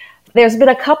food. There's been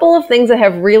a couple of things that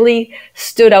have really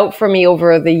stood out for me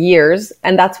over the years,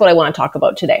 and that's what I want to talk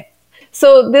about today.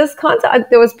 So this concept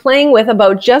that I was playing with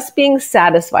about just being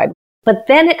satisfied, but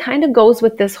then it kind of goes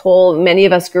with this whole, many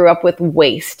of us grew up with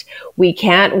waste. We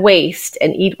can't waste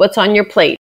and eat what's on your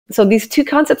plate. So these two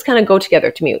concepts kind of go together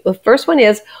to me. The first one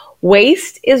is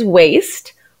waste,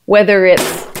 whether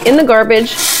it's in the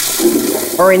garbage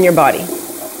or in your body.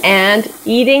 And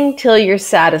eating till you're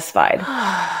satisfied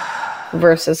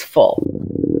versus full.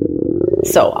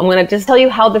 So I'm going to just tell you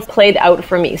how this played out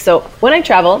for me. So when I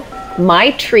travel,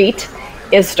 my treat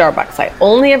is Starbucks. I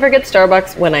only ever get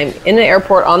Starbucks when I'm in an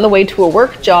airport on the way to a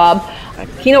work job, a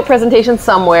keynote presentation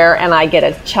somewhere, and I get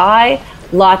a chai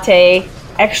latte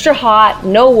Extra hot,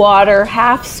 no water,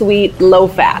 half sweet, low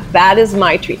fat. That is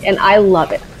my treat, and I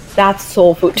love it. That's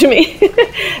soul food to me.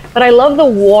 But I love the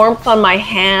warmth on my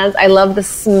hands. I love the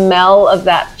smell of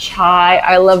that chai.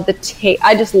 I love the taste.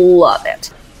 I just love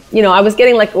it. You know, I was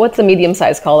getting like, what's the medium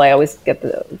size called? I always get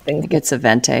the thing. I think it's a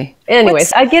venti.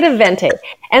 Anyways, I get a venti.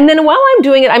 And then while I'm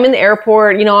doing it, I'm in the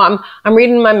airport, you know, I'm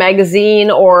reading my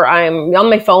magazine, or I'm on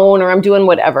my phone, or I'm doing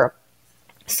whatever.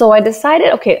 So I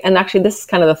decided, okay, and actually this is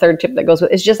kind of the third tip that goes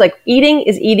with, it's just like eating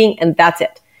is eating and that's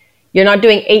it. You're not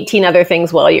doing 18 other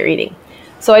things while you're eating.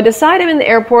 So I decide I'm in the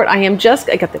airport, I got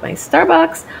my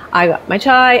Starbucks, I got my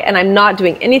chai, and I'm not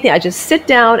doing anything. I just sit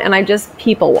down and I just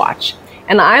people watch.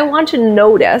 And I want to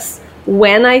notice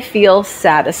when I feel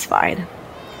satisfied.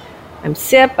 I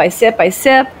sip,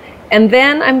 and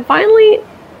then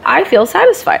I feel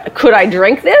satisfied. Could I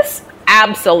drink this?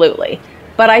 Absolutely.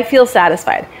 But I feel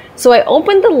satisfied. So I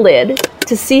opened the lid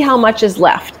to see how much is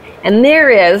left. And there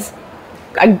is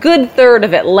a good third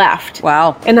of it left.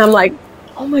 Wow. And I'm like,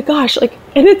 oh my gosh, like,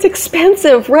 and it's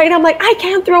expensive, right? I'm like, I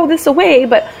can't throw this away,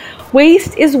 but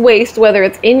waste is waste, whether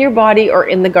it's in your body or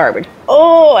in the garbage.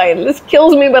 This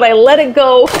kills me, but I let it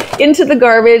go into the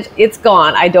garbage. It's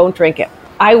gone. I don't drink it.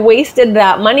 I wasted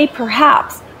that money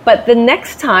perhaps, but the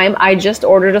next time I just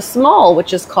ordered a small,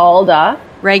 which is called a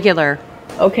regular.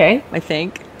 Okay. I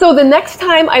think. So the next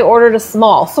time I ordered a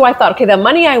small. So I thought, okay, the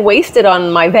money I wasted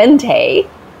on my venti,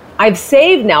 I've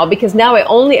saved now because now I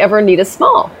only ever need a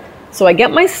small. So I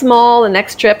get my small the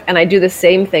next trip and I do the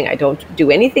same thing. I don't do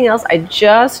anything else. I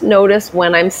just notice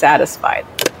when I'm satisfied.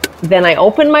 Then I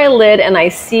open my lid and I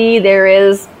see there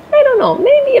is, I don't know,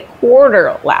 maybe a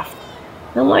quarter left.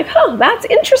 And I'm like, that's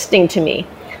interesting to me.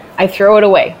 I throw it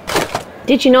away.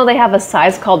 Did you know they have a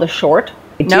size called a short?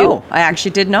 No, I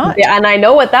actually did not. Yeah, and I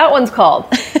know what that one's called.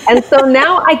 And so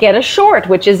now I get a short,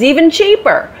 which is even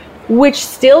cheaper, which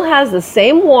still has the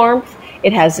same warmth.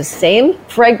 It has the same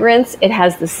fragrance. It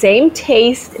has the same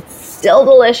taste. It's still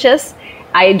delicious.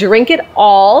 I drink it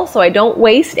all, so I don't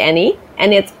waste any.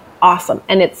 And it's awesome.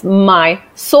 And it's my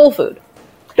soul food.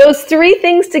 Those three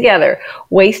things together.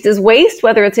 Waste is waste,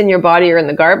 whether it's in your body or in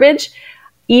the garbage.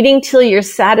 Eating till you're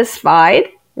satisfied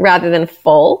rather than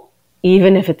full,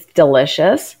 even if it's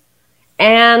delicious.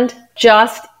 And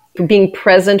just being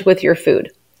present with your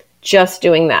food. Just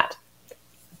doing that.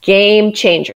 Game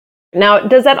changer. Now,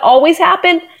 does that always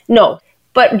happen? No.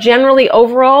 But generally,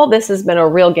 overall, this has been a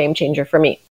real game changer for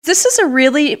me. This is a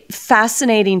really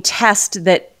fascinating test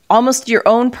that almost your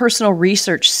own personal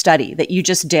research study that you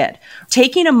just did.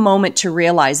 Taking a moment to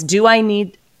realize, do I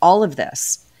need all of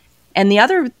this? And the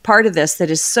other part of this that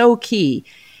is so key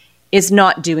is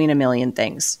not doing a million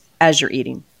things as you're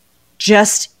eating.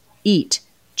 Just eat.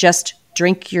 Just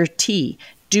drink your tea.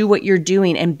 Do what you're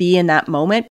doing and be in that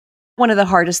moment. One of the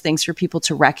hardest things for people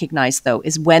to recognize, though,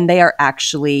 is when they are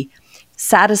actually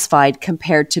satisfied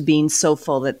compared to being so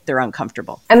full that they're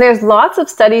uncomfortable. And there's lots of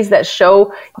studies that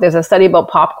show, there's a study about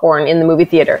popcorn in the movie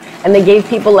theater, and they gave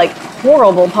people like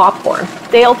horrible popcorn,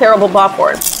 stale, terrible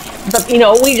popcorn. But, you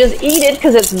know, we just eat it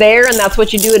because it's there and that's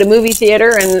what you do at a movie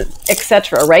theater and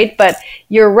etc., right? But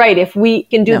you're right. If we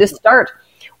can do this, start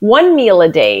one meal a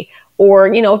day or,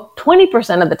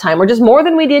 20% of the time or just more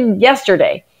than we did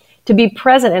yesterday, to be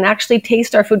present and actually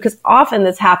taste our food. Because often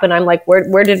this happened. I'm like,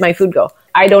 where did my food go?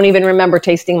 I don't even remember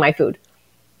tasting my food,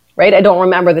 right? I don't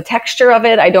remember the texture of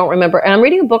it. I don't remember. And I'm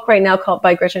reading a book right now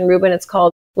by Gretchen Rubin. It's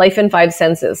called Life in 5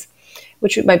 Senses,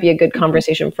 which might be a good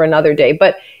conversation for another day.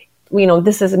 But,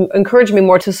 this has encouraged me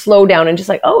more to slow down and just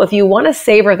like, if you want to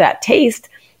savor that taste,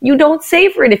 you don't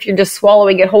savor it if you're just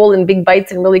swallowing it whole in big bites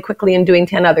and really quickly and doing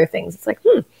 10 other things. It's like,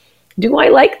 do I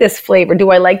like this flavor?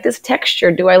 Do I like this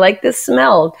texture? Do I like this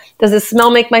smell? Does the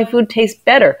smell make my food taste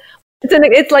better?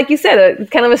 It's like you said,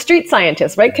 kind of a street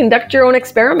scientist, right? Conduct your own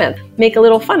experiment. Make a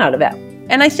little fun out of it.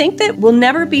 And I think that we'll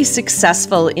never be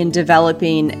successful in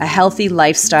developing a healthy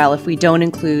lifestyle if we don't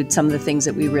include some of the things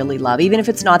that we really love, even if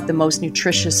it's not the most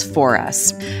nutritious for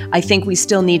us. I think we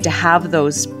still need to have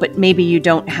those, but maybe you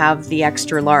don't have the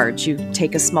extra large. You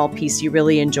take a small piece, you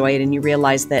really enjoy it, and you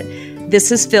realize that this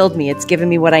has filled me. It's given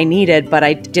me what I needed, but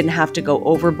I didn't have to go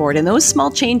overboard. And those small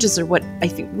changes are what I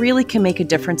think really can make a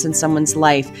difference in someone's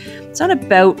life. It's not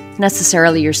about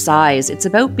necessarily your size. It's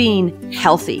about being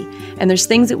healthy. And there's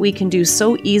things that we can do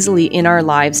so easily in our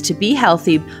lives to be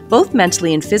healthy, both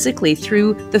mentally and physically,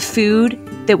 through the food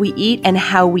that we eat and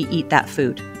how we eat that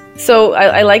food. So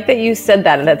I like that you said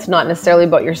that, and it's not necessarily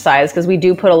about your size, because we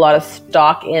do put a lot of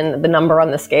stock in the number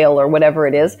on the scale or whatever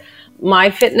it is.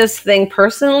 My fitness thing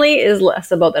personally is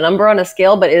less about the number on a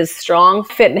scale, but is strong,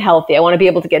 fit, and healthy. I want to be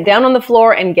able to get down on the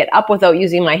floor and get up without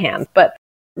using my hands. But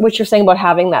What you're saying about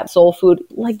having that soul food,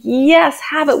 like, yes,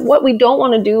 have it. What we don't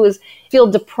want to do is feel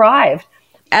deprived.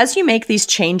 As you make these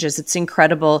changes, it's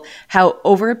incredible how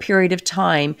over a period of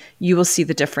time, you will see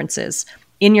the differences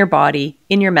in your body,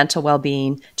 in your mental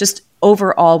well-being, just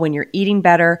overall, when you're eating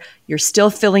better, you're still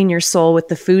filling your soul with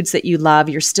the foods that you love,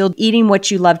 you're still eating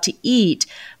what you love to eat,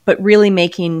 but really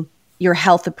making your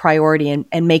health a priority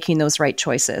and making those right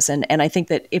choices. And I think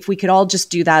that if we could all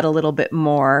just do that a little bit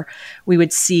more, we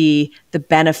would see the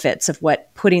benefits of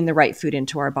what putting the right food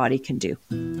into our body can do.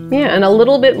 Yeah, and a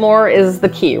little bit more is the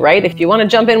key, right? If you want to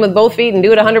jump in with both feet and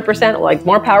do it 100%, like,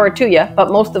 more power to you,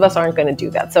 but most of us aren't going to do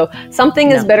that. So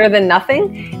something is better than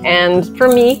nothing. And for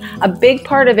me, a big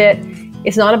part of it,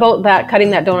 it's not about that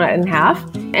cutting that donut in half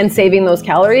and saving those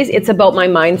calories. It's about my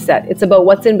mindset. It's about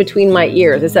what's in between my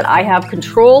ears. It's that I have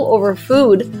control over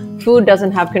food. Food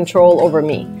doesn't have control over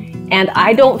me. And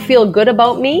I don't feel good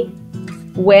about me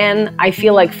when I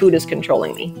feel like food is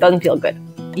controlling me. Doesn't feel good.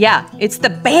 Yeah, it's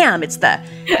the bam. That's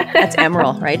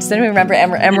Emeril, right? Does anyone remember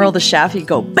Emeril the chef? He'd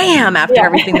go bam after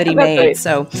everything that he made. Right.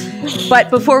 So, but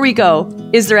before we go,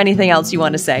 is there anything else you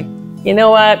want to say? You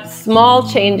know what? Small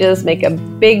changes make a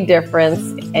big difference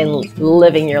in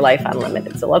living your life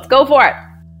unlimited. So let's go for it.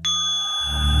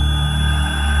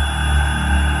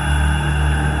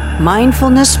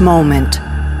 Mindfulness Moment.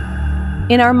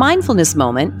 In our mindfulness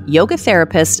moment, yoga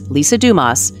therapist Lisa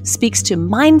Dumas speaks to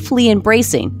mindfully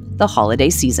embracing the holiday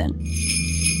season.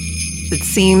 It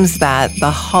seems that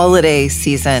the holiday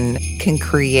season can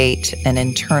create an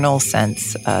internal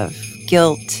sense of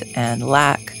guilt and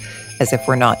lack, as if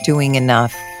we're not doing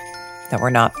enough, that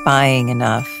we're not buying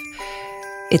enough.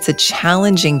 It's a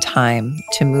challenging time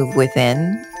to move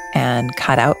within and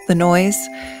cut out the noise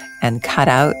and cut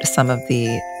out some of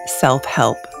the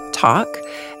self-help talk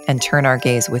and turn our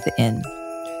gaze within.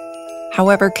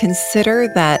 However, consider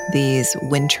that these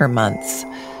winter months,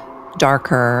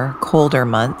 darker, colder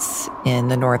months in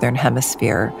the Northern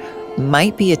Hemisphere,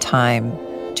 might be a time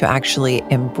to actually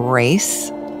embrace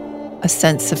a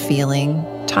sense of feeling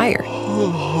tired,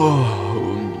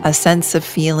 a sense of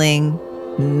feeling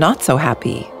not so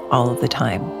happy all of the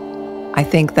time. I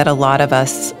think that a lot of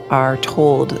us are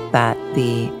told that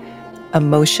the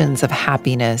emotions of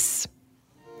happiness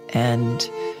and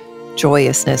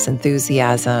joyousness,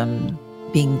 enthusiasm,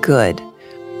 being good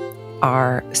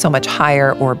are so much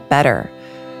higher or better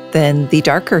than the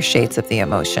darker shades of the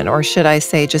emotion, or should I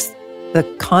say just the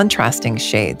contrasting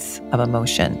shades of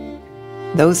emotion.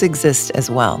 Those exist as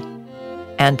well.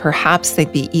 And perhaps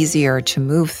they'd be easier to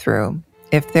move through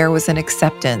if there was an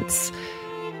acceptance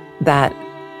that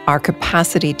our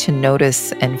capacity to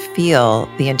notice and feel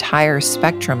the entire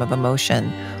spectrum of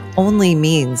emotion only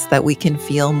means that we can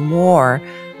feel more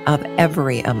of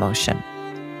every emotion.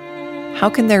 How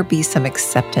can there be some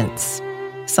acceptance?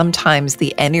 Sometimes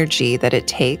the energy that it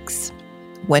takes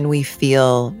when we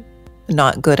feel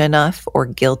not good enough or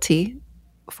guilty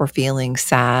for feeling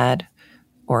sad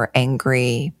or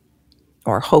angry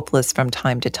or hopeless from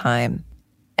time to time,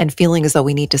 and feeling as though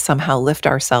we need to somehow lift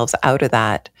ourselves out of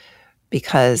that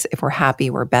because if we're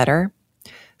happy, we're better.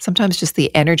 Sometimes just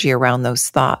the energy around those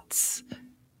thoughts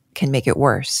can make it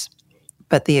worse.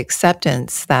 But the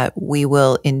acceptance that we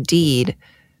will indeed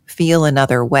feel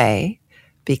another way,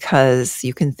 because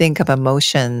you can think of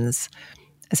emotions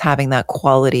as having that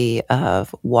quality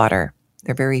of water.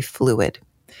 They're very fluid.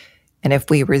 And if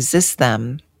we resist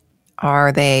them,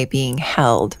 are they being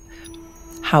held?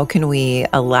 How can we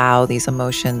allow these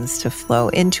emotions to flow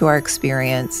into our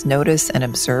experience, notice and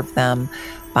observe them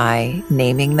by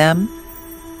naming them?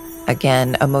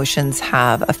 Again, emotions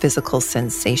have a physical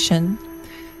sensation.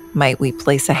 Might we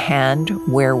place a hand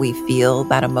where we feel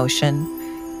that emotion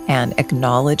and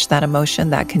acknowledge that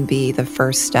emotion? That can be the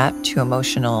first step to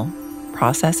emotional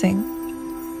processing.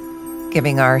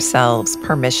 Giving ourselves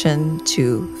permission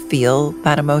to feel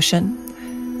that emotion.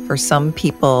 For some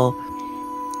people,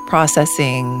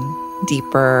 processing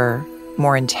deeper,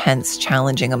 more intense,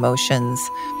 challenging emotions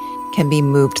can be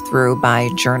moved through by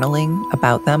journaling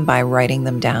about them, by writing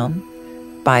them down,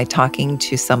 by talking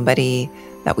to somebody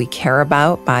that we care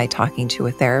about, by talking to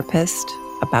a therapist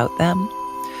about them,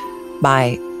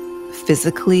 by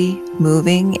physically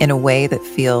moving in a way that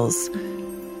feels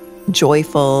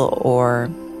joyful or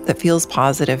that feels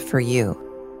positive for you.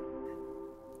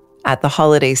 At the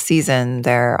holiday season,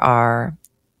 there are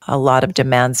a lot of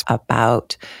demands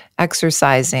about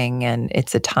exercising, and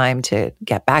it's a time to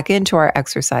get back into our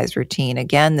exercise routine.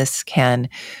 Again, this can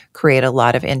create a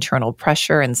lot of internal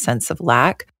pressure and sense of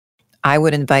lack. I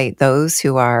would invite those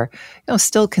who are,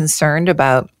 still concerned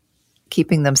about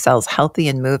keeping themselves healthy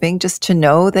and moving, just to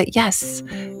know that yes,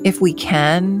 if we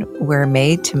can, we're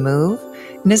made to move.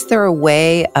 And is there a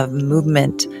way of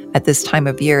movement at this time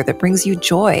of year that brings you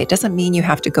joy? It doesn't mean you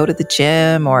have to go to the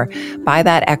gym or buy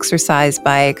that exercise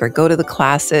bike or go to the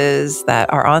classes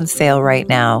that are on sale right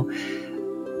now.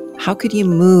 How could you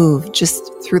move just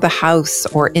through the house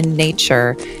or in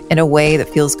nature in a way that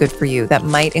feels good for you? That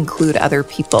might include other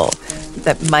people,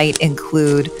 that might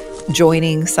include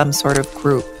joining some sort of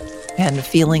group and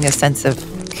feeling a sense of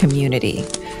community.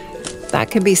 That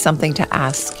can be something to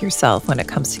ask yourself when it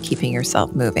comes to keeping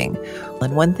yourself moving.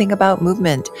 And one thing about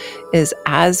movement is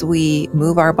as we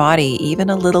move our body even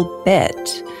a little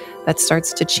bit, that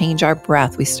starts to change our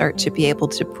breath. We start to be able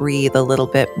to breathe a little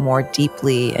bit more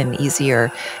deeply and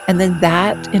easier. And then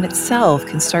that in itself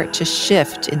can start to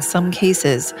shift, in some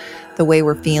cases, the way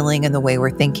we're feeling and the way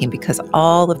we're thinking, because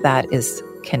all of that is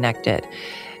connected.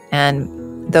 And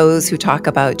those who talk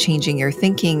about changing your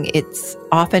thinking, it's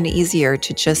often easier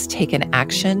to just take an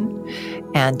action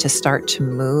and to start to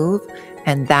move,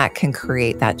 and that can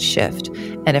create that shift.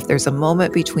 And if there's a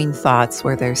moment between thoughts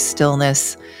where there's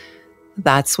stillness,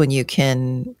 that's when you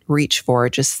can reach for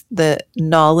just the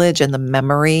knowledge and the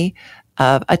memory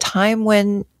of a time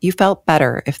when you felt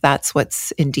better, if that's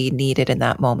what's indeed needed in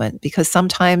that moment. Because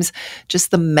sometimes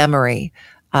just the memory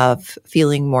of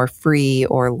feeling more free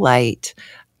or light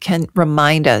can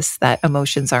remind us that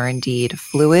emotions are indeed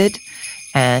fluid.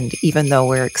 And even though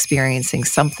we're experiencing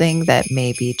something that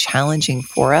may be challenging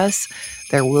for us,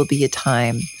 there will be a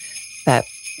time that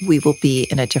we will be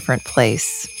in a different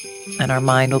place and our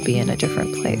mind will be in a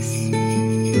different place.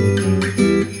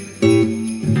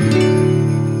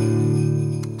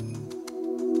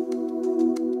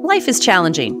 Life is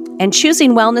challenging, and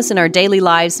choosing wellness in our daily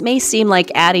lives may seem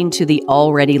like adding to the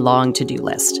already long to-do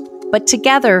list. But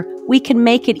together, we can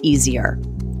make it easier.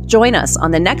 Join us on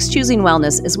the next Choosing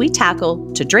Wellness as we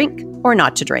tackle to drink or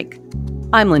not to drink.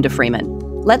 I'm Linda Freeman.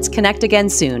 Let's connect again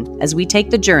soon as we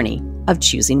take the journey of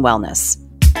choosing wellness.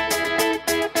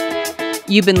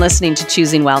 You've been listening to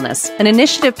Choosing Wellness, an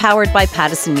initiative powered by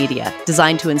Pattison Media,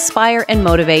 designed to inspire and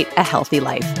motivate a healthy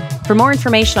life. For more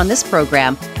information on this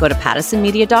program, go to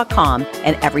pattisonmedia.com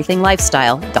and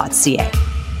everythinglifestyle.ca.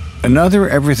 Another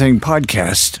Everything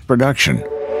Podcast production.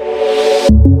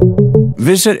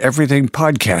 Visit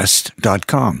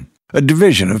everythingpodcast.com, a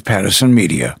division of Pattison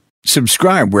Media.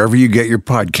 Subscribe wherever you get your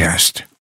podcast.